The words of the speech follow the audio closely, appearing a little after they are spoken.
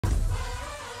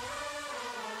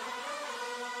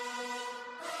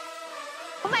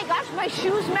my gosh, my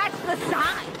shoes match the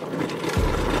sign.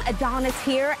 Adonis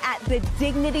here at the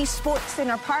Dignity Sports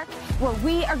Center Park, where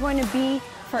we are going to be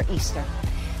for Easter.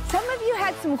 Some of you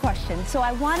had some questions, so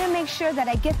I want to make sure that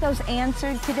I get those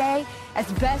answered today as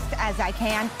best as I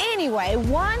can. Anyway,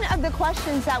 one of the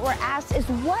questions that were asked is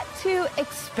what to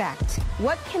expect.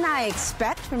 What can I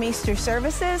expect from Easter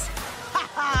services?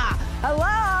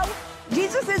 Hello,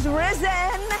 Jesus is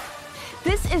risen.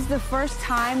 This is the first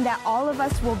time that all of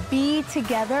us will be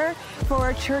together for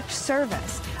a church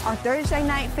service. Our Thursday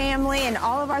night family and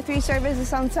all of our 3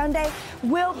 services on Sunday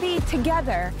will be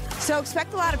together. So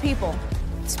expect a lot of people.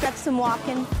 Expect some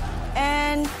walking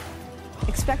and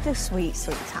expect a sweet,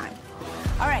 sweet time.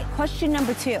 All right, question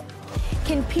number 2.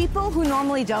 Can people who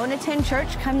normally don't attend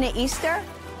church come to Easter?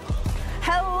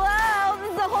 Hello,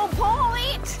 this is the whole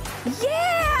point.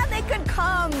 Yeah, they could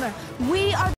come. We are